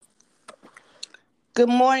Good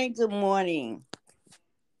morning. Good morning.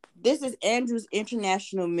 This is Andrews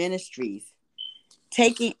International Ministries,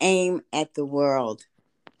 taking aim at the world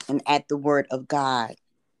and at the Word of God.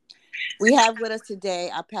 We have with us today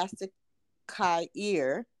our Pastor Kai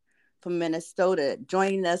Ear from Minnesota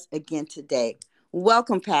joining us again today.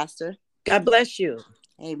 Welcome, Pastor. God bless you.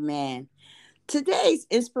 Amen. Today's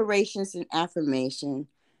inspirations and affirmation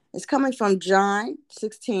is coming from John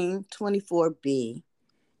 16:24b.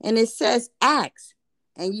 And it says, "Ask,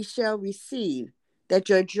 and ye shall receive, that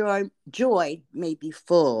your joy may be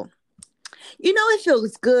full." You know, it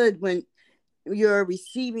feels good when you're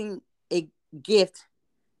receiving a gift.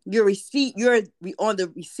 You're on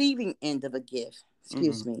the receiving end of a gift.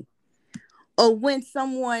 Excuse me. Or when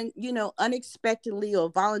someone, unexpectedly or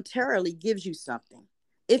voluntarily gives you something.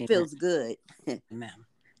 It Amen. feels good. Amen.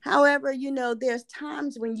 However, there's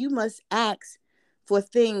times when you must ask for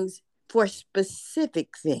things, for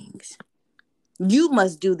specific things. You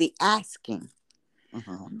must do the asking.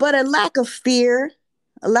 But a lack of fear,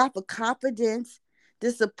 a lack of confidence,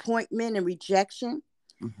 disappointment and rejection,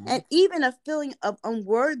 and even a feeling of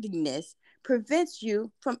unworthiness prevents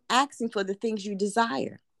you from asking for the things you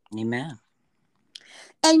desire. Amen.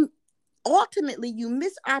 And ultimately, you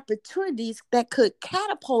miss opportunities that could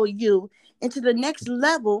catapult you into the next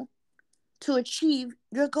level to achieve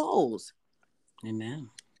your goals. Amen.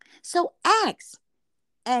 So ask,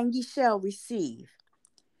 and ye shall receive.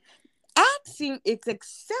 Asking is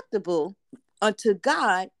acceptable unto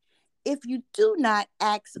God if you do not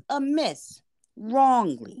ask amiss,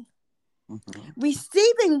 wrongly.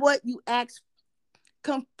 Receiving what you ask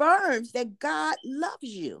confirms that God loves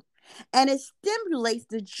you, and it stimulates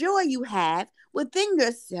the joy you have within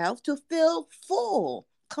yourself to feel full,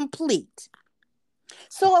 complete.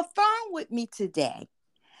 So affirm with me today: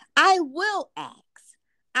 I will ask,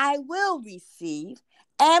 I will receive,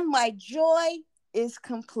 and my joy is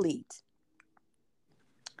complete.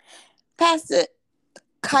 Pastor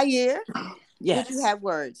Kair, did you Yes. have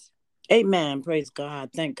words? Amen. Praise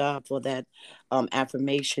God. Thank God for that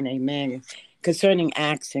affirmation. Amen. Concerning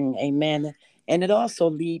asking. Amen. And it also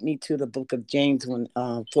lead me to the book of James, when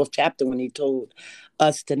fourth chapter, when he told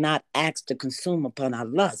us to not ask to consume upon our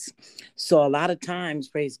lusts. So a lot of times,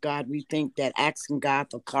 praise God, we think that asking God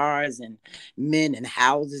for cars and men and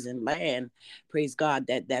houses and land, praise God,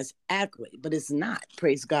 that's accurate, but it's not.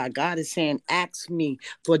 Praise God. God is saying, ask me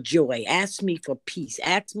for joy, ask me for peace,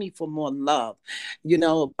 ask me for more love.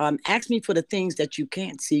 Ask me for the things that you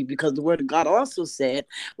can't see, because the word of God also said,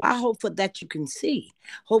 well, I hope for that you can see,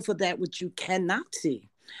 hope for that which you cannot see.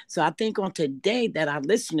 So I think on today that our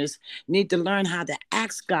listeners need to learn how to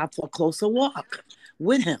ask God for a closer walk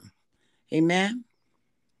with him. Amen.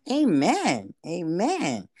 Amen.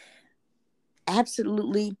 Amen.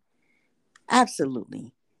 Absolutely.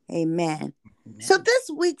 Absolutely. Amen. So Amen. this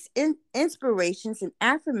week's inspirations and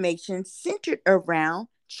affirmations centered around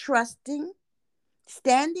trusting,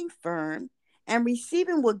 standing firm, and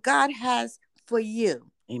receiving what God has for you.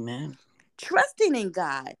 Amen. Trusting in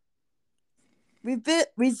God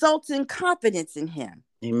results in confidence in Him.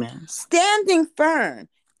 Amen. Standing firm,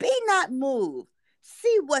 be not moved.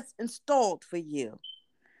 See what's installed for you.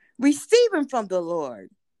 Receiving from the Lord,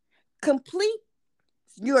 complete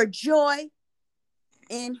your joy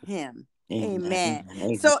in Him. Amen. Amen.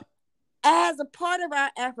 Amen. So, as a part of our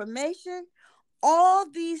affirmation, all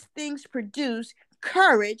these things produce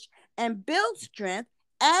courage and build strength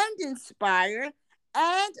and inspire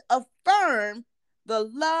and affirm the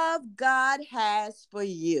love God has for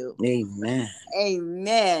you. Amen.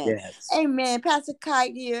 Amen. Yes. Amen. Pastor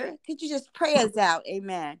Kite here, could you just pray us out?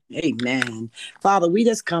 Amen. Amen. Father, we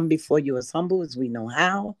just come before you as humble as we know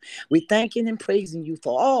how. We thanking and praising you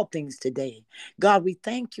for all things today. God, we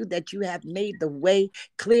thank you that you have made the way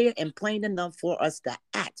clear and plain enough for us to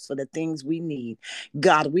ask for the things we need.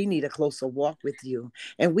 God, we need a closer walk with you.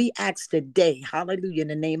 And we ask today, hallelujah, in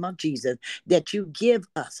the name of Jesus, that you give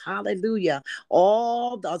us, hallelujah,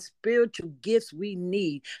 all the spiritual gifts we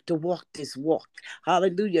need to walk this walk.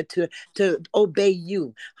 Hallelujah, to obey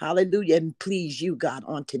you. Hallelujah, and please you, God,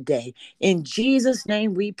 on today. In Jesus'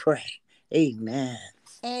 name we pray. Amen.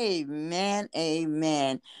 Amen.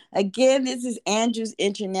 Amen. Again, this is Andrews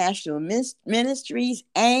International Ministries,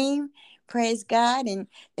 AIM. Praise God. And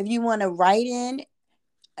if you want to write in,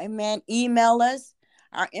 amen, email us.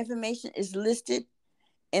 Our information is listed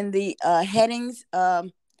in the headings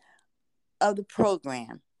of the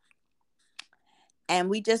program. And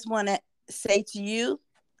we just want to say to you,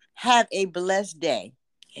 have a blessed day.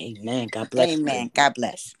 Amen. God bless you. Amen. God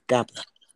bless. God bless.